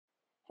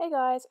Hey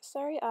guys,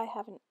 sorry I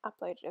haven't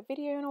uploaded a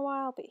video in a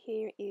while, but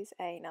here is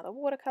another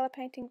watercolour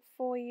painting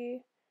for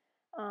you.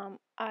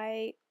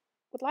 I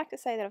would like to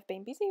say that I've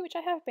been busy, which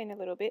I have been a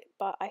little bit,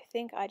 but I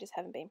think I just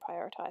haven't been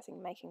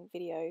prioritising making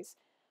videos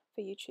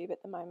for YouTube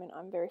at the moment.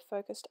 I'm very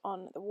focused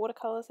on the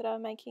watercolours that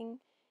I'm making.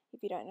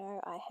 If you don't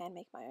know, I hand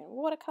make my own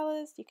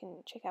watercolours. You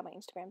can check out my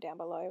Instagram down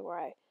below where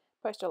I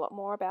post a lot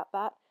more about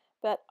that.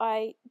 But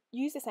I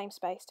use the same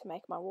space to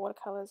make my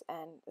watercolours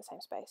and the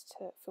same space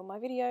to film my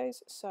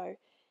videos, so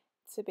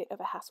it's a bit of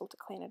a hassle to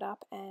clean it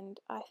up,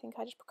 and I think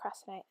I just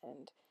procrastinate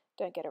and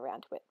don't get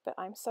around to it. But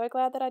I'm so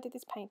glad that I did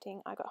this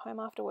painting. I got home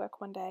after work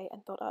one day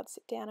and thought I'd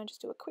sit down and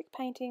just do a quick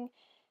painting,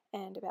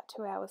 and about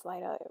 2 hours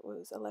later it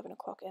was 11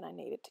 o'clock and I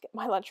needed to get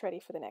my lunch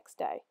ready for the next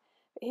day.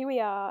 But here we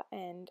are,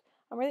 and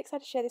I'm really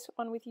excited to share this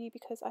one with you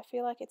because I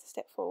feel like it's a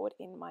step forward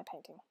in my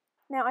painting.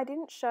 Now, I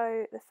didn't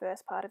show the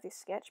first part of this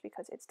sketch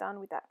because it's done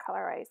with that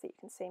colour raise that you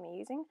can see me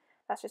using.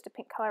 That's just a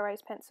pink colour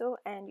raise pencil,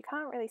 and you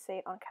can't really see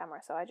it on camera,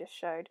 so I just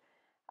showed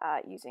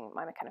using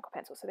my mechanical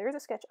pencil. So there is a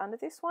sketch under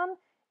this one,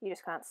 you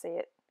just can't see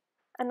it.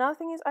 Another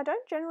thing is I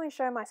don't generally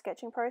show my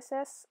sketching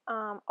process.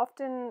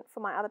 Often for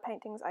my other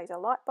paintings I use a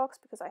light box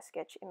because I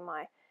sketch in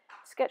my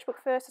sketchbook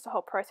first. It's a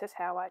whole process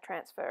how I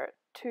transfer it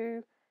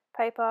to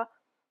paper.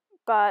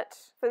 But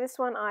for this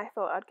one I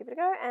thought I'd give it a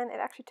go, and it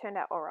actually turned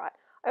out alright.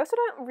 I also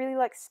don't really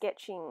like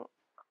sketching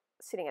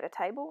sitting at a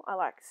table. I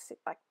like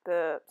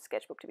the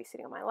sketchbook to be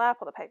sitting on my lap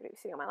or the paper to be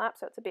sitting on my lap,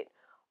 so it's a bit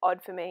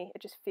odd for me.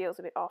 It just feels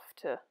a bit off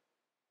to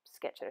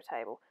sketch at a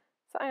table.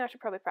 Something I should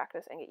probably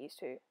practice and get used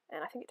to,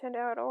 and I think it turned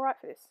out alright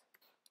for this.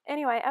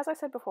 Anyway, as I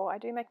said before, I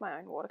do make my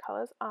own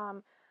watercolours.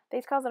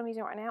 These colours that I'm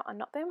using right now are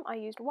not them. I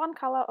used one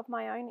colour of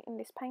my own in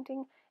this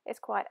painting. It's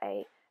quite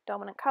a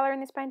dominant colour in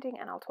this painting,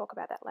 and I'll talk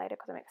about that later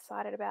because I'm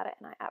excited about it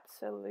and I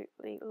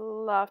absolutely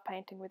love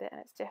painting with it, and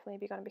it's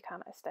definitely going to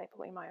become a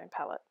staple in my own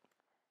palette.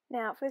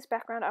 Now for this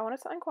background I wanted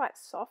something quite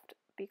soft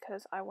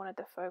because I wanted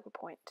the focal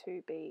point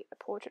to be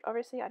a portrait.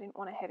 Obviously I didn't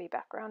want a heavy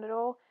background at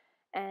all,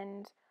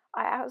 and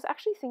I was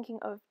actually thinking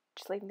of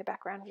just leaving the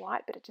background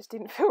white, but it just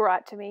didn't feel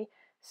right to me.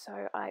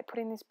 So I put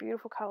in this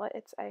beautiful colour.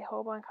 It's a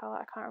Holbein colour. I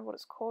can't remember what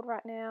it's called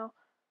right now.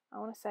 I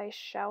want to say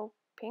shell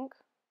pink,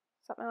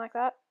 something like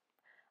that.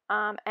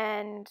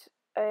 And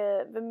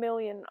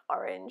vermilion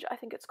orange, I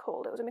think it's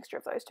called. It was a mixture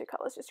of those two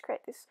colours just to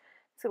create this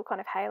little kind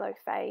of halo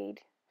fadey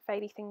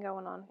thing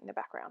going on in the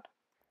background.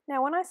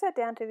 Now when I sat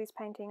down to this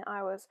painting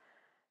I was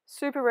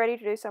super ready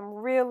to do some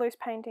real loose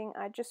painting.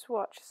 I just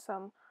watched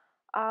some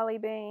Ali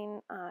Bean.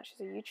 She's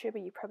a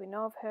YouTuber. You probably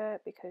know of her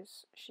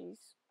because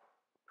she's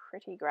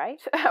pretty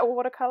great at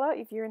watercolour.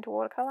 If you're into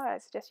watercolour, I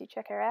suggest you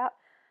check her out.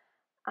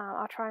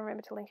 I'll try and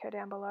remember to link her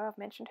down below. I've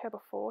mentioned her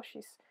before.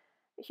 She's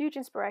a huge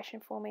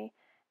inspiration for me,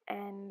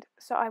 and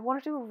so I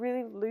want to do a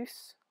really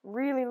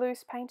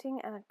loose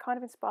painting, and I'm kind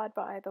of inspired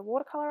by the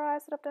watercolour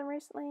eyes that I've done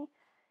recently.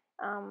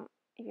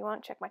 If you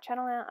want, check my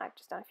channel out. I've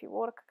just done a few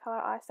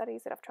watercolour eye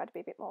studies that I've tried to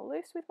be a bit more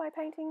loose with my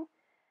painting,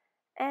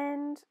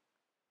 and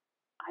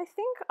I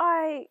think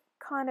I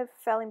kind of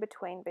fell in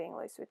between being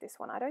loose with this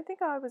one. I don't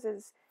think I was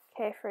as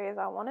carefree as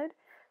I wanted,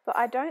 but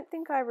I don't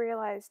think I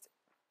realised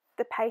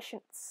the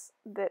patience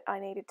that I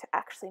needed to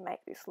actually make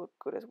this look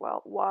good as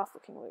well whilst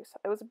looking loose.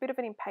 It was a bit of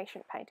an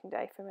impatient painting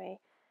day for me,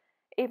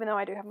 even though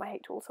I do have my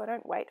heat tool, so I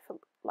don't wait for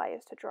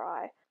layers to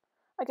dry.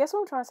 I guess what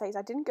I'm trying to say is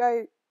I didn't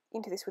go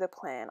into this with a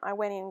plan. I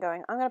went in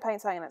going, I'm going to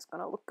paint something that's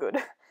going to look good.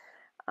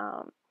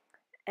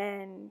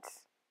 And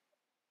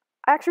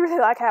I actually really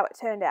like how it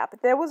turned out,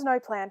 but there was no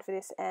plan for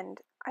this, and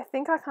I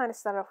think I kind of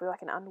started off with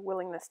like an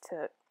unwillingness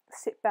to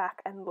sit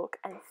back and look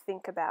and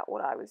think about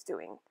what I was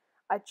doing.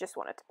 I just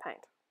wanted to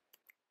paint.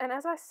 And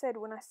as I said,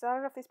 when I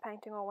started off this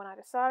painting, or when I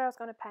decided I was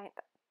going to paint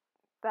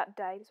that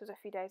day, this was a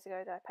few days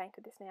ago that I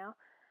painted this now,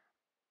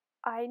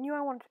 I knew I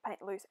wanted to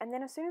paint loose, and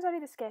then as soon as I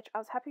did the sketch, I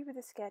was happy with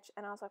the sketch,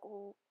 and I was like,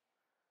 well,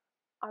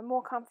 I'm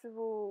more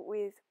comfortable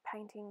with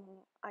painting,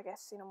 I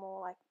guess, in a more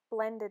like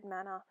blended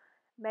manner.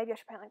 Maybe I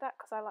should paint like that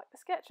because I like the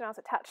sketch, and I was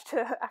attached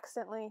to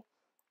accidentally,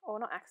 or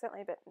not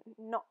accidentally, but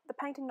not the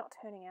painting not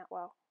turning out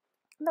well.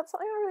 And that's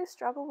something I really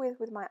struggle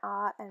with my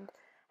art and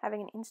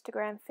having an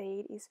Instagram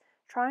feed, is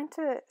trying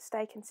to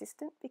stay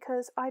consistent,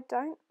 because I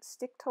don't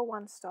stick to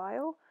one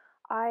style.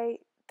 I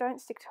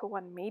don't stick to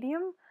one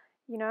medium.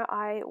 You know,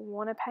 I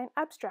want to paint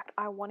abstract.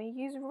 I want to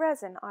use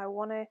resin. I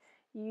want to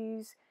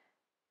use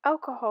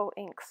alcohol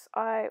inks.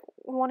 I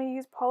want to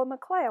use polymer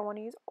clay. I want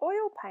to use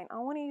oil paint. I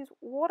want to use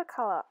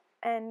watercolour.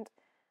 And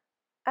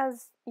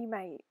as you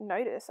may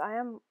notice, I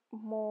am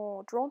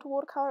more drawn to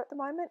watercolour at the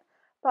moment,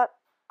 but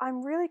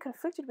I'm really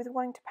conflicted with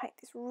wanting to paint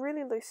this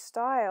really loose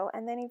style.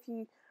 And then if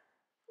you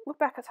look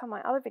back at some of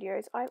my other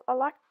videos, I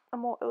like a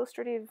more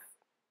illustrative,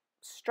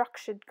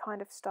 structured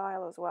kind of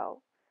style as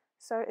well.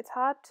 So it's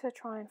hard to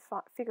try and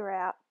figure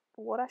out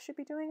what I should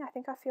be doing. I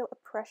think I feel a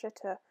pressure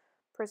to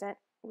present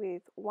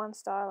with one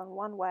style and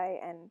one way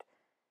and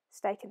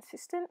stay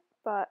consistent,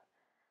 but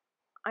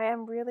I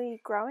am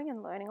really growing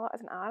and learning a lot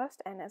as an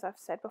artist, and as I've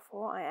said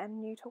before, I am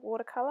new to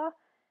watercolour,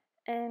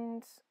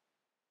 and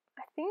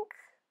I think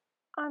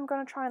I'm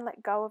going to try and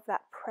let go of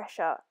that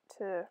pressure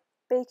to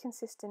be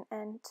consistent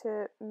and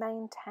to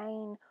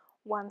maintain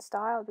one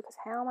style, because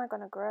how am I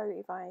going to grow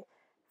if I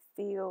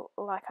feel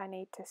like I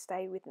need to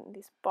stay within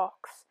this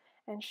box?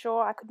 And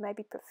sure, I could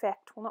maybe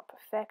perfect, well, not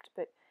perfect,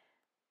 but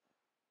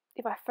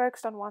if I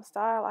focused on one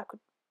style, I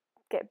could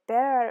get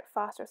better at it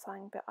faster or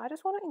something. But I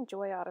just want to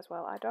enjoy art as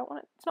well. I don't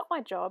want it, it's not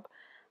my job.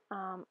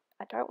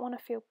 I don't want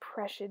to feel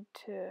pressured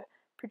to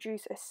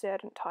produce a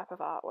certain type of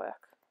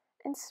artwork.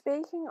 And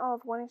speaking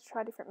of wanting to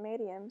try different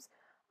mediums,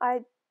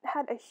 I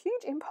had a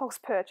huge impulse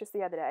purchase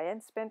the other day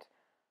and spent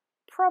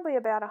probably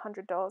about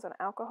 $100 on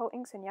alcohol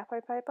inks and Yapo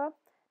paper.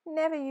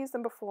 Never used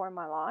them before in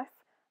my life.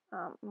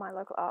 My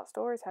local art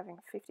store is having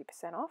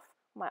 50% off.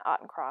 My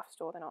art and craft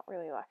store, they're not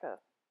really like a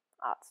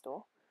art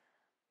store.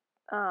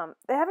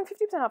 They're having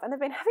 50% off, and they've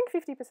been having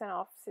 50%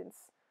 off since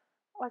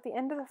like the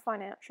end of the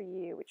financial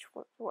year, which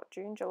was what,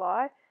 June,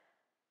 July.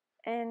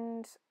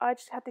 And I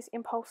just had this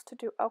impulse to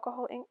do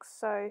alcohol inks,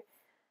 so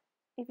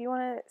if you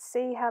want to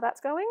see how that's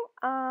going,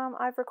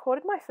 I've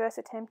recorded my first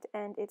attempt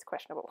and it's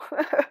questionable.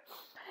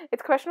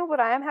 It's questionable, but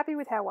I am happy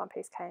with how one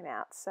piece came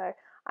out, so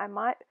I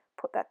might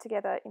put that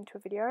together into a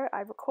video.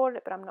 I recorded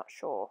it, but I'm not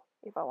sure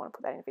if I want to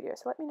put that in a video,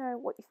 so let me know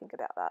what you think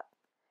about that.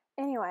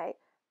 Anyway,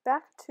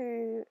 back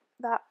to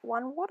that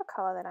one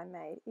watercolour that I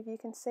made. If you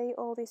can see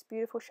all this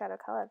beautiful shadow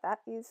colour, that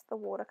is the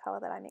watercolour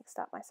that I mixed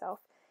up myself.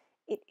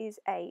 It is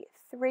a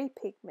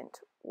 3-pigment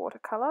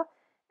watercolour,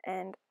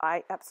 and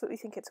I absolutely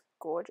think it's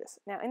gorgeous.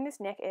 Now, in this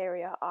neck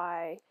area,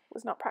 I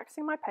was not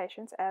practicing my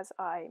patience, as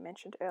I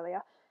mentioned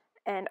earlier,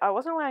 and I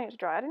wasn't allowing it to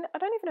dry. I don't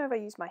even know if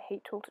I used my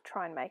heat tool to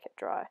try and make it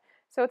dry.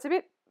 So it's a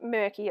bit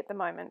murky at the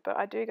moment, but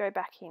I do go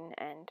back in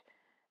and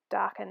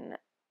darken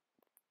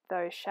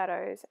those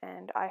shadows,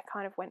 and I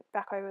kind of went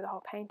back over the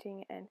whole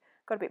painting and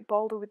got a bit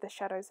bolder with the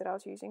shadows that I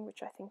was using,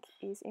 which I think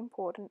is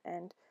important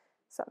and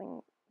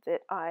something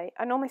that I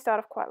normally start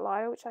off quite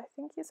lighter, which I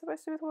think you're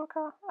supposed to do with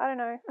watercolour. I don't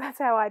know, that's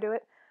how I do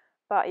it.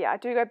 But yeah, I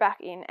do go back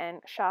in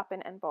and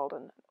sharpen and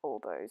bolden all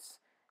those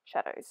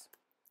shadows.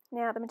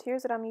 Now, the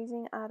materials that I'm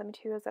using are the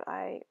materials that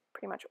I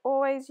pretty much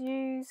always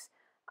use.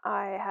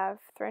 I have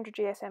 300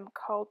 GSM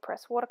cold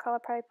press watercolour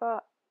paper.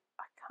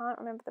 I can't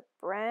remember the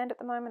brand at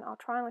the moment. I'll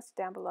try and list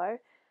it down below.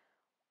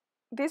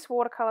 This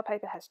watercolour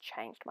paper has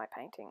changed my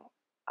painting.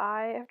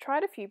 I have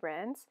tried a few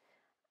brands,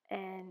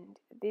 and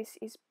this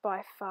is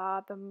by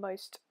far the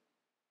most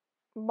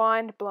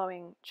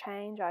mind-blowing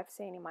change I've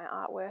seen in my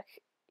artwork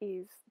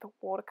is the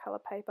watercolour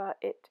paper.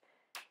 It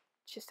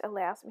just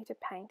allows me to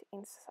paint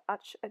in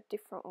such a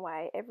different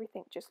way.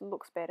 Everything just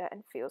looks better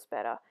and feels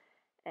better,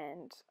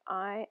 and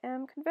I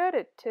am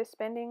converted to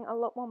spending a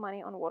lot more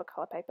money on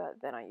watercolour paper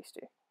than I used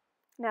to.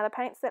 Now, the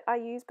paints that I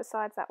use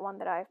besides that one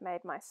that I've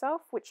made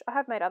myself, which I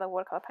have made other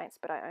watercolour paints,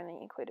 but I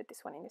only included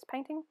this one in this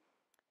painting,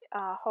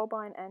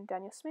 Holbein and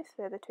Daniel Smith.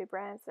 They're the two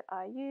brands that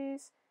I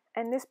use.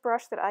 And this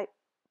brush that I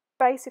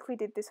basically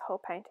did this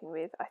whole painting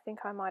with, I think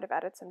I might have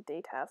added some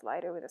details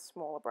later with a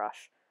smaller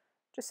brush.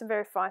 Just some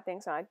very fine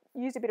things. And I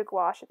used a bit of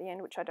gouache at the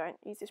end, which I don't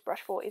use this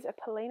brush for, is a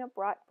Polina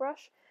Bright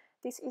brush.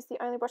 This is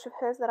the only brush of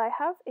hers that I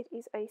have. It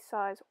is a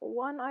size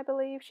 1, I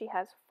believe. She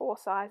has 4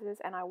 sizes,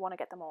 and I want to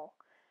get them all.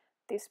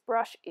 This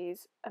brush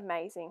is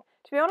amazing.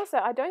 To be honest though,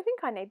 I don't think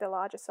I need the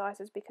larger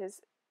sizes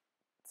because,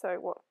 so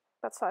what,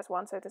 that's size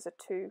 1, so there's a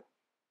 2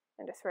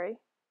 and a 3.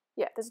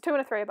 Yeah, there's a 2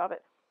 and a 3 above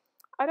it.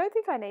 I don't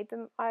think I need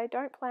them. I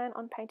don't plan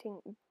on painting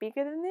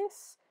bigger than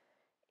this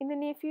in the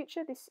near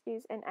future. This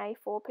is an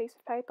A4 piece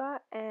of paper,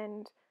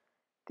 and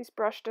this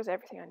brush does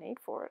everything I need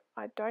for it.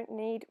 I don't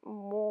need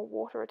more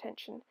water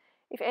retention.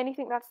 If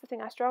anything, that's the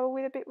thing I struggle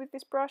with a bit with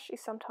this brush,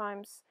 is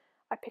sometimes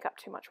I pick up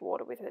too much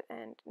water with it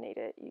and need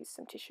to use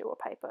some tissue or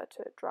paper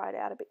to dry it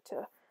out a bit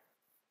to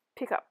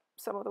pick up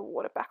some of the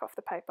water back off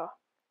the paper.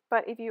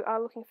 But if you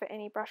are looking for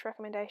any brush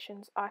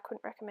recommendations, I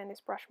couldn't recommend this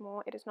brush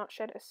more. It has not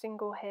shed a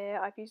single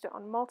hair. I've used it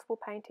on multiple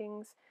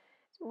paintings.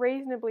 It's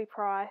reasonably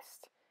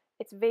priced.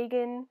 It's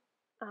vegan.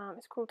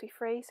 It's cruelty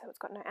free, so it's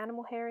got no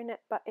animal hair in it,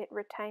 but it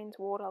retains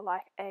water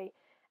like a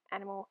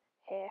animal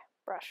hair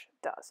brush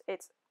does.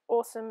 It's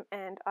awesome,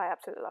 and I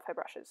absolutely love her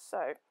brushes,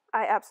 so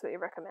I absolutely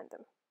recommend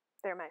them.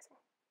 They're amazing.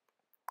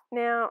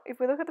 Now, if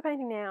we look at the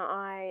painting now,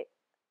 I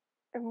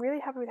am really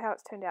happy with how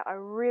it's turned out. I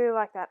really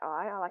like that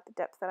eye. I like the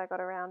depth that I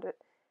got around it.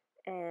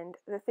 And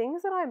the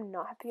things that I'm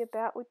not happy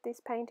about with this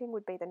painting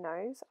would be the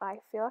nose. I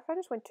feel like I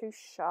just went too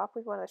sharp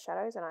with one of the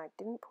shadows and I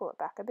didn't pull it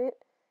back a bit.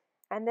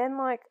 And then,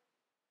 like,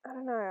 I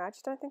don't know, I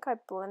just don't think I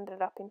blended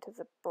it up into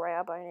the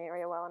brow bone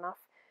area well enough.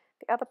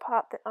 The other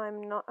part that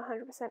I'm not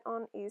 100%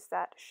 on is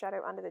that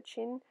shadow under the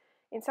chin.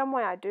 In some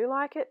way I do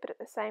like it, but at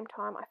the same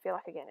time I feel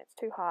like, again, it's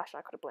too harsh and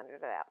I could have blended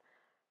it out.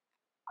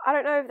 I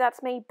don't know if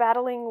that's me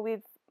battling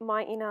with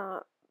my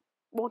inner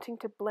wanting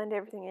to blend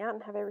everything out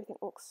and have everything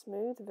look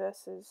smooth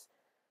versus,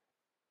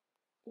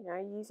 you know,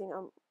 using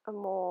a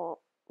more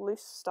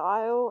loose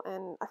style.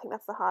 And I think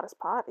that's the hardest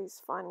part,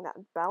 is finding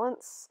that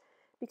balance,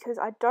 because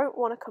I don't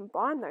want to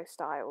combine those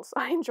styles.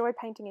 I enjoy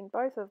painting in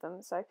both of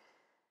them, so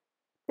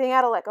being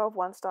able to let go of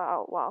one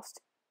style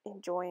whilst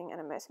enjoying and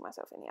immersing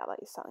myself in the other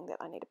is something that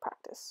I need to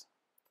practice.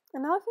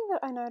 Another thing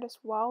that I noticed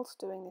whilst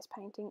doing this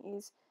painting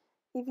is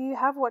If you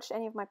have watched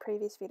any of my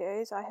previous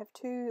videos, I have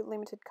 2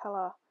 limited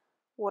colour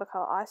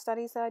watercolour eye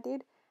studies that I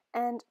did,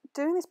 and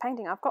doing this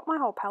painting, I've got my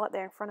whole palette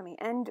there in front of me,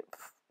 and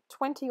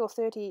 20 or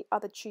 30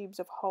 other tubes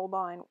of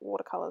Holbein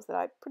watercolours that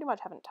I pretty much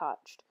haven't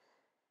touched.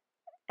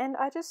 And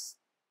it's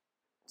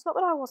not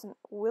that I wasn't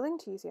willing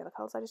to use the other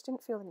colours, I just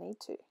didn't feel the need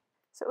to.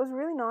 So it was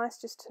really nice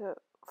just to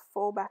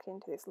fall back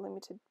into this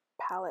limited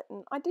palette.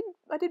 And I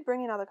did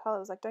bring in other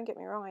colours, like don't get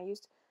me wrong, I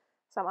used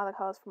some other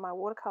colours from my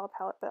watercolour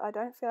palette, but I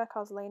don't feel like I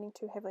was leaning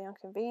too heavily on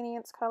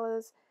convenience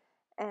colours.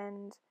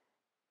 And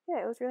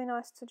yeah, it was really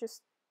nice to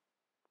just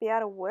be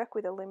able to work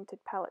with a limited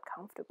palette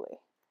comfortably.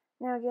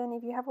 Now again,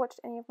 if you have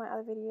watched any of my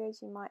other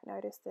videos, you might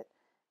notice that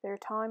there are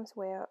times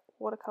where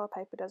watercolour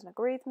paper doesn't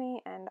agree with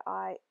me and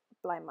I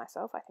blame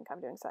myself. I think I'm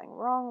doing something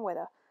wrong,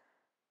 whether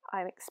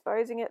I'm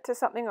exposing it to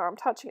something or I'm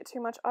touching it too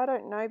much. I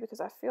don't know,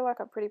 because I feel like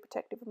I'm pretty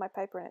protective of my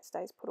paper and it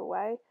stays put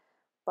away.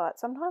 But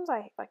sometimes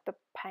the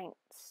paint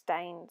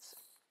stains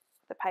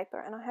the paper,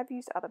 and I have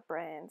used other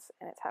brands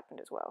and it's happened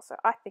as well. So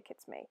I think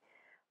it's me.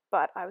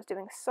 But I was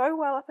doing so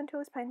well up until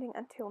this painting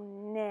until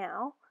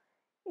now.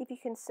 If you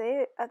can see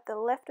it, at the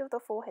left of the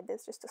forehead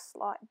there's just a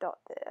slight dot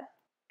there.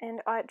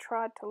 And I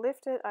tried to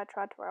lift it, I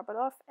tried to rub it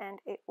off, and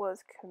it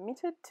was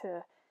committed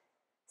to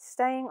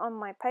staying on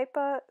my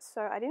paper.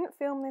 So I didn't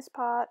film this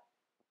part,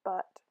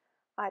 but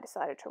I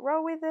decided to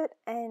roll with it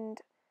and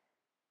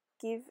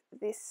give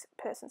this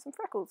person some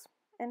freckles.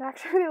 And I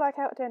actually really like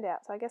how it turned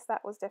out, so I guess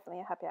that was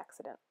definitely a happy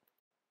accident.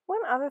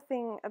 One other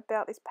thing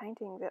about this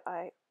painting that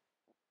I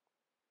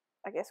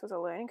guess was a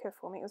learning curve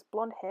for me was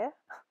blonde hair.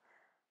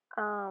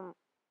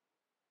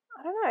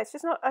 I don't know, it's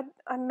just not,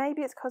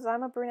 maybe it's because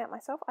I'm a brunette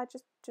myself, I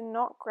just do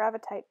not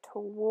gravitate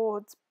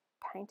towards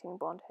painting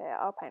blonde hair.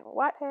 I'll paint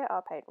white hair,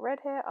 I'll paint red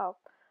hair,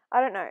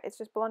 I don't know, it's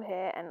just blonde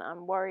hair, and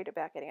I'm worried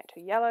about getting it too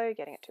yellow,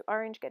 getting it too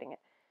orange, getting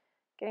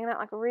that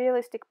like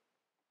realistic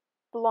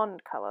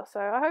blonde colour. So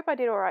I hope I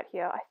did alright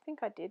here. I think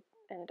I did,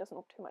 and it doesn't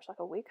look too much like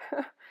a wig.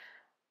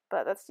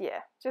 But that's,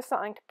 yeah, just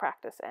something to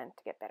practice and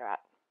to get better at.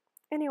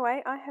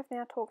 Anyway, I have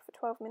now talked for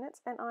 12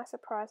 minutes and I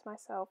surprise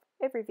myself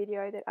every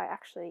video that I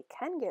actually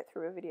can get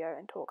through a video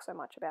and talk so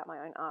much about my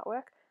own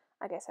artwork.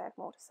 I guess I have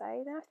more to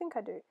say than I think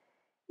I do.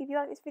 If you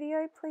like this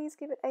video, please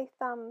give it a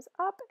thumbs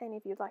up, and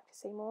if you'd like to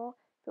see more,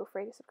 feel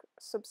free to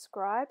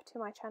subscribe to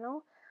my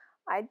channel.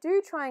 I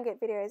do try and get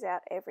videos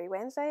out every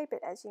Wednesday, but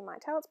as you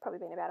might tell, it's probably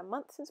been about a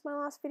month since my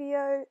last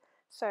video,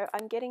 so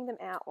I'm getting them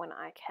out when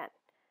I can.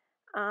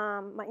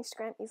 My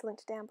Instagram is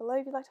linked down below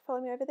if you'd like to follow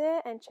me over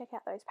there and check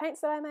out those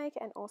paints that I make,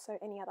 and also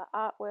any other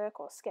artwork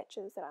or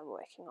sketches that I'm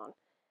working on.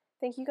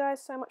 Thank you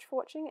guys so much for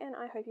watching, and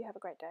I hope you have a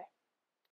great day.